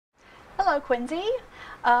Hello, Quincy.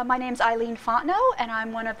 My name's Eileen Fontenot, and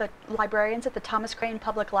I'm one of the librarians at the Thomas Crane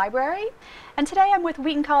Public Library. And today I'm with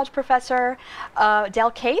Wheaton College professor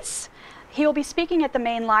Del Case. He will be speaking at the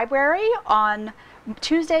main library on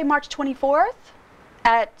Tuesday, March 24th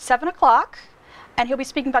at 7 o'clock, and he'll be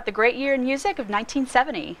speaking about the great year in music of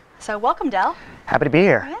 1970. So welcome, Del. Happy to be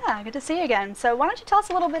here. Yeah, good to see you again. So why don't you tell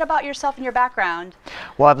us a little bit about yourself and your background?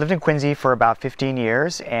 Well, I've lived in Quincy for about 15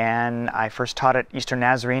 years, and I first taught at Eastern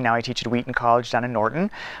Nazarene. Now I teach at Wheaton College down in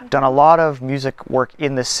Norton. I've done a lot of music work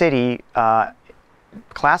in the city,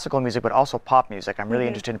 classical music, but also pop music. I'm really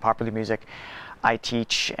interested in popular music. I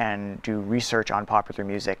teach and do research on popular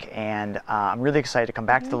music, and I'm really excited to come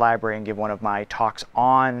back to the library and give one of my talks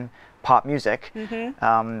on pop music.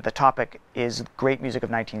 The topic is great music of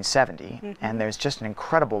 1970, and there's just an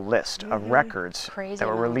incredible list of records that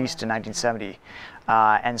were released in 1970.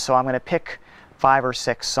 And so I'm going to pick 5 or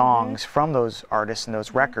 6 songs from those artists and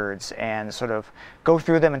those records and sort of go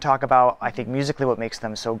through them and talk about, I think, musically what makes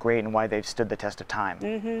them so great and why they've stood the test of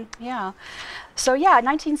time. Yeah. So yeah,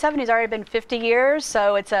 1970 has already been 50 years,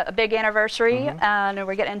 so it's a big anniversary, and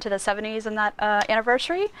we're getting into the 70s in that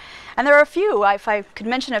anniversary. And there are a few, if I could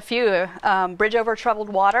mention a few, Bridge Over Troubled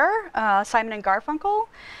Water, Simon and Garfunkel,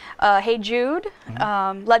 Hey Jude,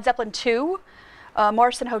 Led Zeppelin 2,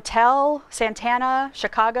 Morrison Hotel, Santana,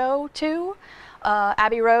 Chicago 2,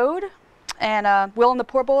 Abbey Road, and Will and the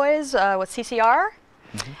Poor Boys with CCR,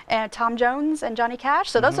 and Tom Jones and Johnny Cash.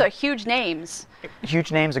 So those are huge names.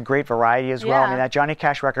 Huge names, a great variety as well. I mean, that Johnny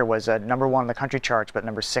Cash record was #1 on the country charts, but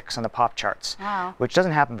 #6 on the pop charts, which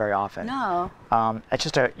doesn't happen very often. No. It's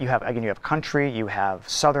just you have country, you have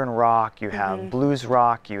southern rock, you have blues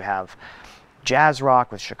rock, you have jazz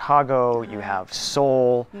rock with Chicago, you have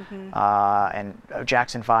soul, and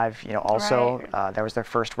Jackson 5, also, that was their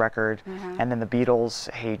first record. And then the Beatles,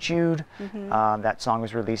 Hey Jude, that song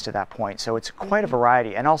was released at that point. So it's quite a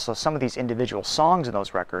variety. And also some of these individual songs in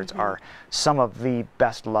those records are some of the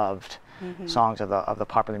best loved songs of the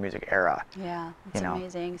popular music era. Yeah, it's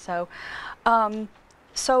amazing. So,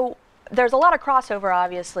 so there's a lot of crossover,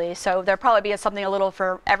 obviously, so there'll probably be something a little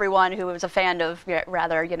for everyone who is a fan of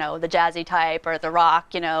rather, the jazzy type or the rock,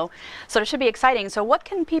 So it should be exciting. So what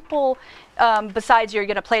can people, besides you're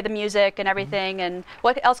going to play the music and everything, and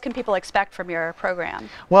what else can people expect from your program?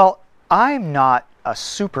 Well, I'm not a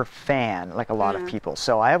super fan like a lot of people,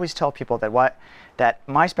 so I always tell people that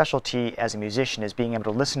my specialty as a musician is being able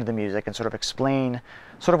to listen to the music and sort of explain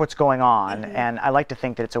sort of what's going on, and I like to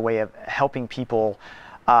think that it's a way of helping people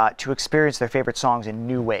to experience their favorite songs in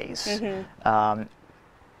new ways.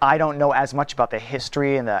 I don't know as much about the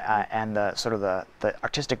history and the sort of the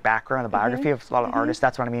artistic background, the biography of a lot of artists.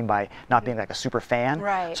 That's what I mean by not being like a super fan.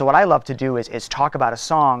 Right. So what I love to do is talk about a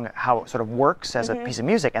song, how it sort of works as a piece of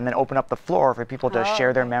music, and then open up the floor for people to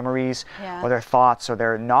share their memories or their thoughts or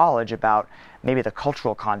their knowledge about maybe the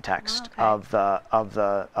cultural context of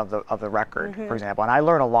the record, for example. And I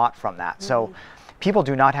learn a lot from that. So people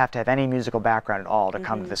do not have to have any musical background at all to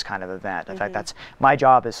come to this kind of event. In fact, that's my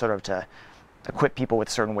job, is sort of to equip people with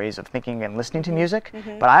certain ways of thinking and listening to music.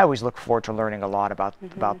 But I always look forward to learning a lot about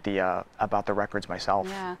the records myself.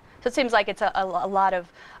 Yeah. So it seems like it's a lot of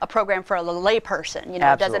a program for a lay person.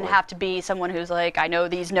 It doesn't have to be someone who's like, I know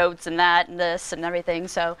these notes and that and this and everything.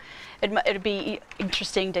 So it'd be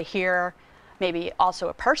interesting to hear maybe also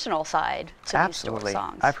a personal side to these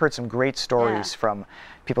songs. I've heard some great stories from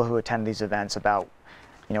people who attend these events about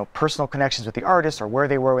personal connections with the artists or where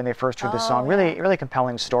they were when they first heard the song. Really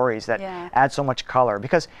compelling stories that add so much color,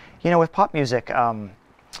 because with pop music,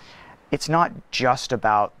 it's not just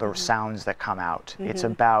about the sounds that come out. It's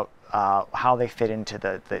about how they fit into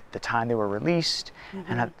the time they were released,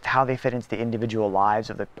 and how they fit into the individual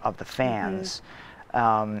lives of the fans.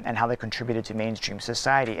 And how they contributed to mainstream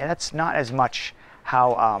society. And that's not as much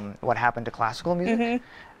how what happened to classical music,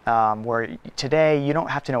 where today you don't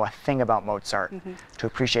have to know a thing about Mozart to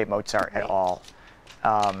appreciate Mozart at all.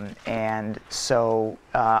 And so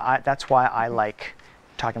that's why I like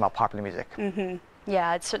talking about popular music.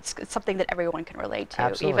 Yeah, it's something that everyone can relate to,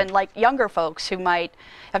 Absolutely. even like younger folks who might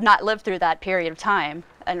have not lived through that period of time.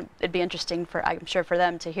 And it'd be interesting I'm sure, for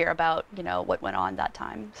them to hear about, what went on that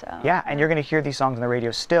time. So yeah, and you're going to hear these songs on the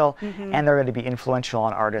radio still, and they're going to be influential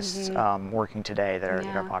on artists working today that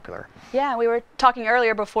are popular. Yeah, we were talking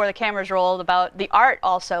earlier before the cameras rolled about the art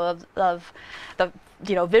also of the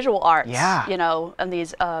visual arts, and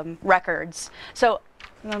these records. So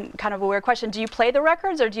kind of a weird question. Do you play the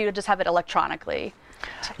records, or do you just have it electronically?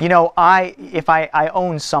 You know, if I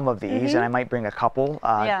own some of these, and I might bring a couple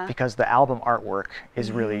because the album artwork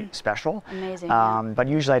is really special. Amazing. But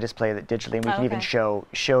usually I just play it digitally, and we can even show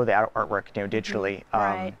the artwork, you know, digitally.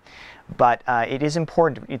 Right. But it is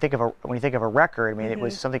important when you think of a record. I mean, it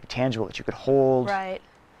was something tangible that you could hold. Right.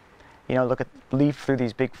 You know, leaf through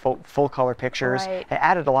these big full color pictures. Right. It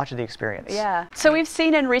added a lot to the experience. Yeah. So we've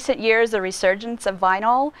seen in recent years the resurgence of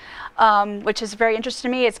vinyl, which is very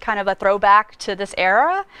interesting to me. It's kind of a throwback to this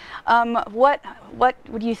era. What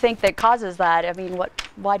do you think that causes that? I mean,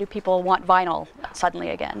 why do people want vinyl suddenly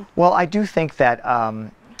again? Well, I do think that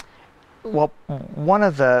well, one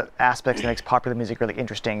of the aspects that makes popular music really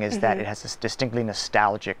interesting is that it has this distinctly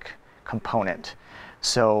nostalgic component.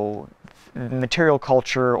 So material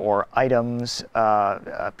culture or items,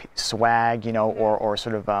 swag, you know, or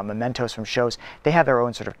sort of mementos from shows, they have their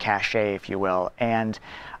own sort of cachet, if you will. And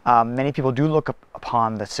many people do look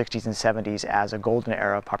upon the 60s and 70s as a golden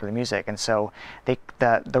era of popular music. And so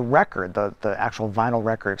the record, the actual vinyl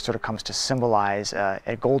record, sort of comes to symbolize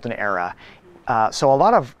a golden era. So a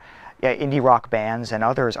lot of indie rock bands and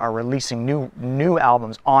others are releasing new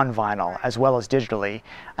albums on vinyl as well as digitally,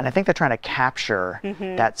 and I think they're trying to capture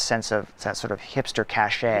that sense of that sort of hipster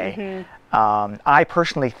cachet. I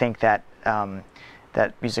personally think that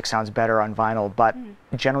that music sounds better on vinyl, but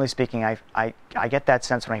generally speaking, I get that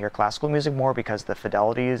sense when I hear classical music more because the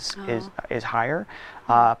fidelity is higher.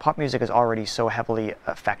 Pop music is already so heavily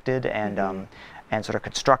affected and sort of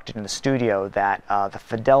constructed in the studio that the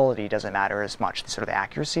fidelity doesn't matter as much, the sort of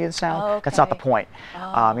accuracy of the sound. That's not the point.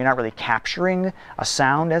 You're not really capturing a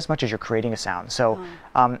sound as much as you're creating a sound. So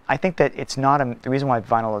I think that it's not the reason why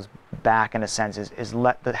vinyl is back in a sense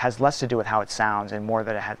that has less to do with how it sounds and more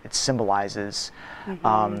that it symbolizes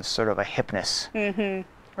sort of a hipness you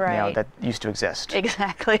know, that used to exist.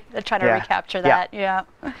 Exactly. They're trying to recapture that. Yeah.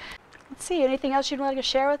 Let's see, anything else you'd like to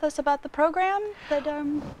share with us about the program?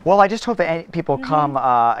 Well, I just hope that people come.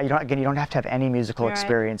 You don't have to have any musical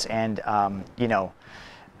experience, and you know,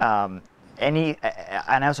 and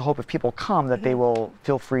I also hope if people come that they will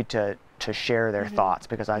feel free to share their thoughts,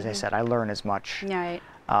 because as I said, I learn as much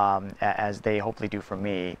as they hopefully do from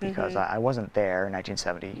me, because I wasn't there in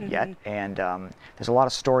 1970 yet, and there's a lot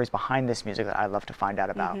of stories behind this music that I'd love to find out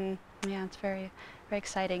about. Yeah, it's very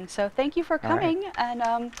exciting. So thank you for coming.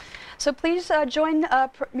 And so please join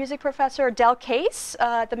music professor Del Case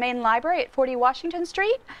at the main library at 40 Washington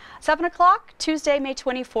Street, 7 o'clock, Tuesday, May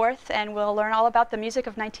 24th, and we'll learn all about the music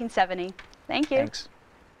of 1970. Thank you. Thanks.